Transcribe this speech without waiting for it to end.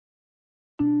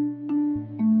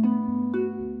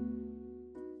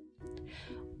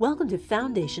Welcome to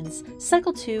Foundations,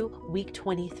 Cycle 2, Week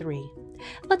 23.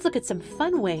 Let's look at some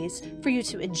fun ways for you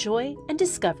to enjoy and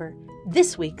discover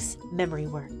this week's memory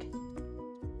work.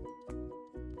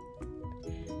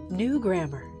 New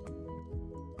grammar.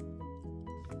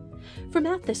 For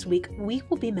math this week, we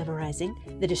will be memorizing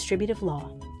the distributive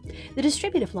law. The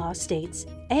distributive law states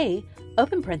A,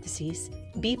 open parentheses,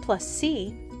 B plus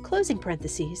C, closing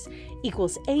parentheses,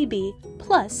 equals AB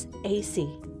plus AC.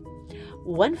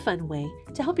 One fun way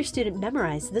to help your student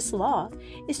memorize this law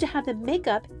is to have them make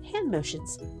up hand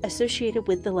motions associated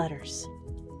with the letters.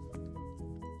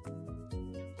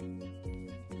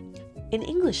 In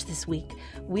English this week,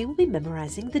 we will be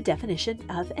memorizing the definition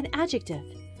of an adjective.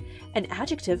 An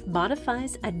adjective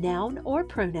modifies a noun or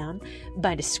pronoun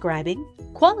by describing,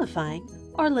 qualifying,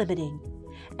 or limiting,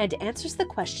 and answers the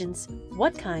questions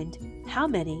what kind, how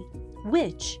many,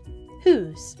 which,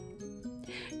 whose.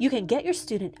 You can get your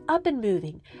student up and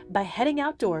moving by heading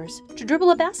outdoors to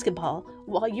dribble a basketball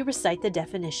while you recite the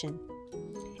definition.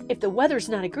 If the weather's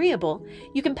not agreeable,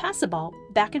 you can pass the ball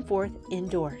back and forth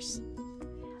indoors.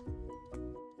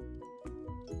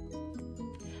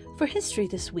 For history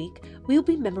this week, we will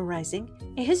be memorizing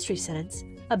a history sentence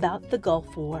about the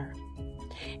Gulf War.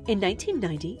 In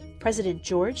 1990, President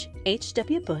George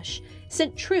H.W. Bush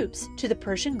sent troops to the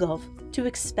Persian Gulf to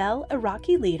expel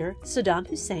Iraqi leader Saddam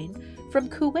Hussein from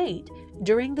Kuwait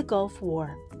during the Gulf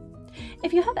War.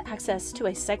 If you have access to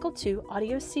a Cycle 2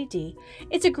 audio CD,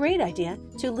 it's a great idea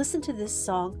to listen to this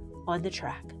song on the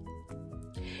track.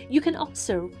 You can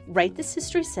also write this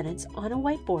history sentence on a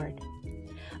whiteboard,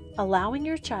 allowing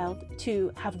your child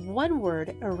to have one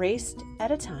word erased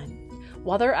at a time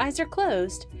while their eyes are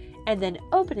closed, and then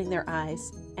opening their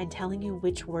eyes and telling you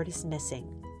which word is missing.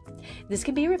 This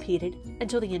can be repeated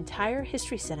until the entire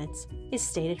history sentence is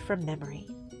stated from memory.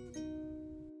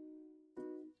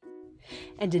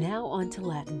 And now on to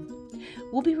Latin.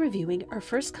 We'll be reviewing our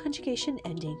first conjugation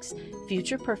endings,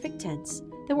 future perfect tense,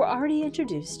 that were already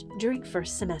introduced during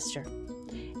first semester.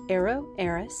 Ero,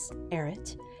 eris,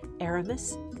 erit,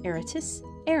 eramus, eritus,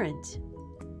 errant.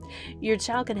 Your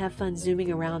child can have fun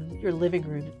zooming around your living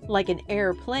room like an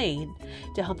airplane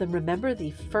to help them remember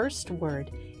the first word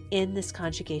in this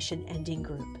conjugation ending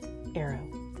group, ero.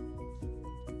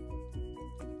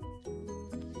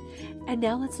 And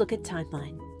now let's look at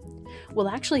timeline. We'll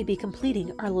actually be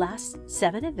completing our last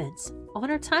 7 events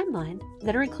on our timeline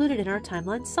that are included in our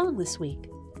timeline song this week.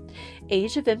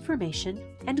 Age of Information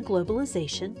and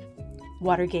Globalization,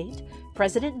 Watergate,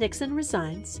 President Nixon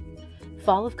resigns,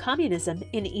 Fall of Communism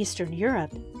in Eastern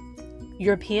Europe,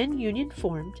 European Union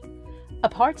formed,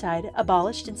 Apartheid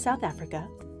abolished in South Africa,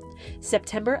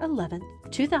 September 11,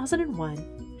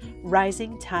 2001,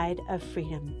 Rising Tide of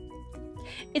Freedom.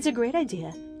 It's a great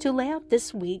idea to lay out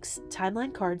this week's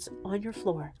timeline cards on your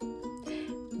floor.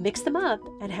 Mix them up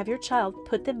and have your child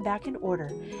put them back in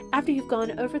order after you've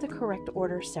gone over the correct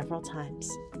order several times.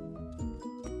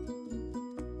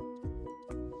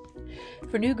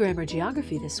 For new grammar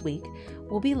geography this week,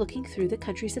 we'll be looking through the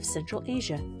countries of Central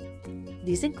Asia.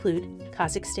 These include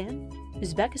Kazakhstan,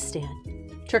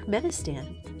 Uzbekistan,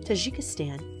 Turkmenistan,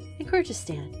 Tajikistan, and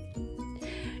Kyrgyzstan.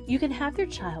 You can have your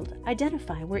child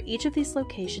identify where each of these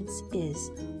locations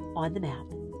is on the map.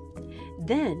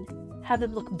 Then have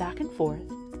them look back and forth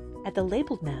at the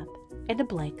labeled map and a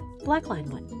blank blackline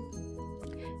one.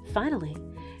 Finally,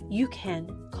 you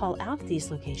can call out these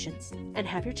locations and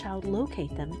have your child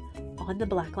locate them on the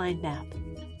blackline map.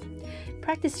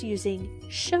 Practice using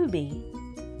show me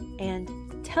and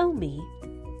tell me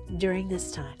during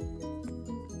this time.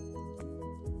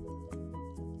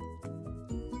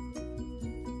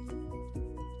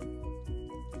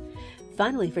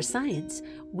 Finally, for science,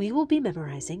 we will be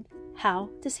memorizing how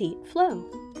does heat flow,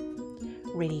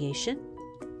 radiation,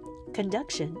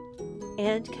 conduction,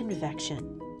 and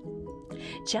convection.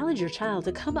 Challenge your child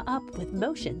to come up with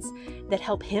motions that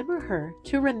help him or her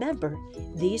to remember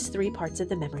these 3 parts of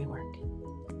the memory work.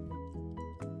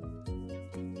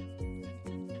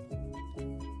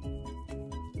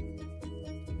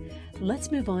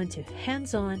 Let's move on to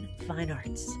hands-on fine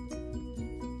arts.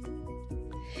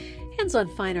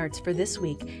 Hands-on fine arts for this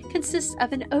week consists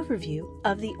of an overview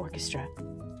of the orchestra.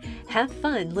 Have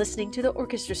fun listening to the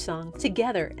orchestra song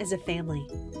together as a family.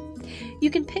 You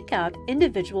can pick out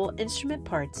individual instrument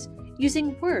parts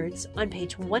using words on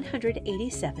page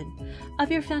 187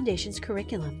 of your Foundations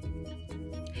curriculum.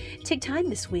 Take time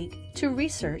this week to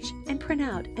research and print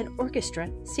out an orchestra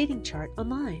seating chart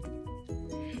online.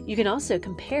 You can also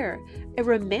compare a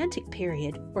Romantic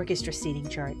period orchestra seating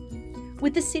chart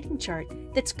with the seating chart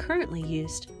that's currently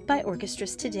used by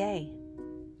orchestras today.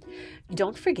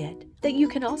 Don't forget that you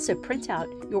can also print out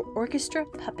your orchestra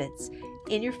puppets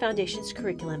in your Foundations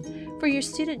curriculum for your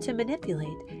student to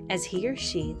manipulate as he or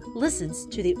she listens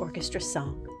to the orchestra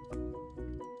song.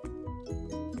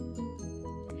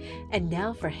 And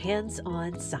now for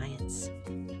hands-on science.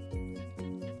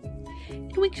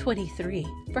 In week 23,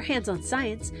 for hands-on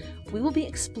science, we will be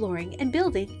exploring and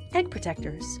building egg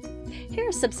protectors. Here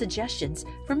are some suggestions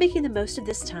for making the most of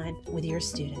this time with your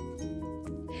student.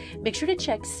 Make sure to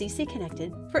check CC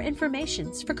Connected for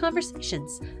informations for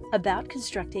conversations about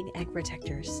constructing egg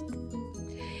protectors.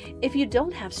 If you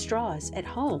don't have straws at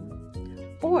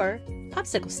home or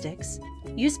popsicle sticks,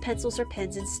 use pencils or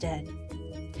pens instead.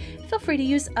 Feel free to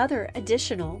use other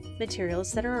additional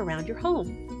materials that are around your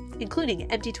home,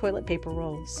 including empty toilet paper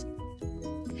rolls.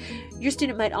 Your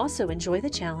student might also enjoy the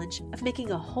challenge of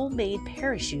making a homemade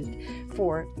parachute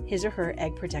for his or her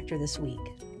egg protector this week.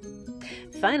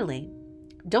 Finally,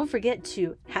 don't forget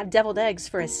to have deviled eggs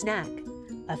for a snack,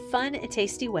 a fun and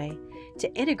tasty way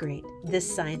to integrate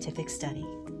this scientific study.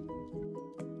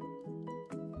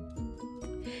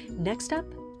 Next up,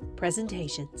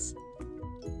 presentations.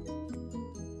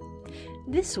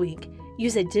 This week,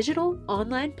 use a digital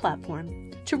online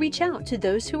platform to reach out to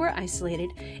those who are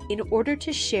isolated in order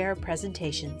to share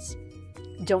presentations.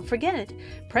 Don't forget,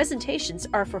 presentations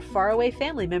are for faraway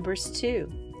family members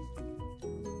too.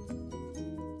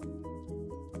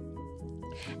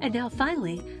 And now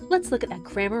finally, let's look at that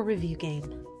grammar review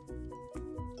game.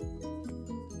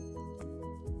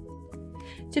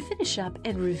 To finish up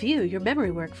and review your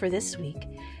memory work for this week,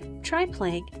 try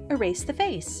playing Erase the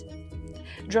Face.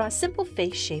 Draw a simple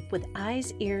face shape with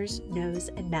eyes, ears, nose,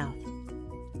 and mouth.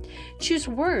 Choose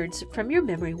words from your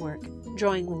memory work,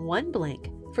 drawing one blank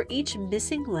for each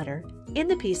missing letter in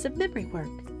the piece of memory work.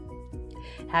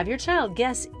 Have your child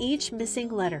guess each missing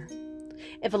letter.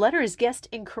 If a letter is guessed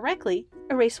incorrectly,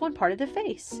 erase one part of the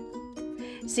face.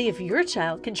 See if your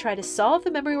child can try to solve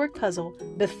the memory work puzzle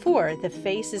before the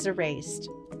face is erased.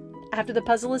 After the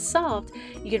puzzle is solved,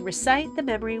 you can recite the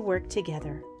memory work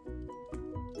together.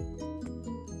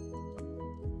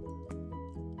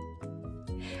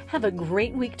 Have a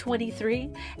great week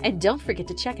 23, and don't forget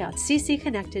to check out CC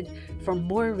Connected for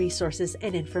more resources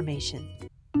and information.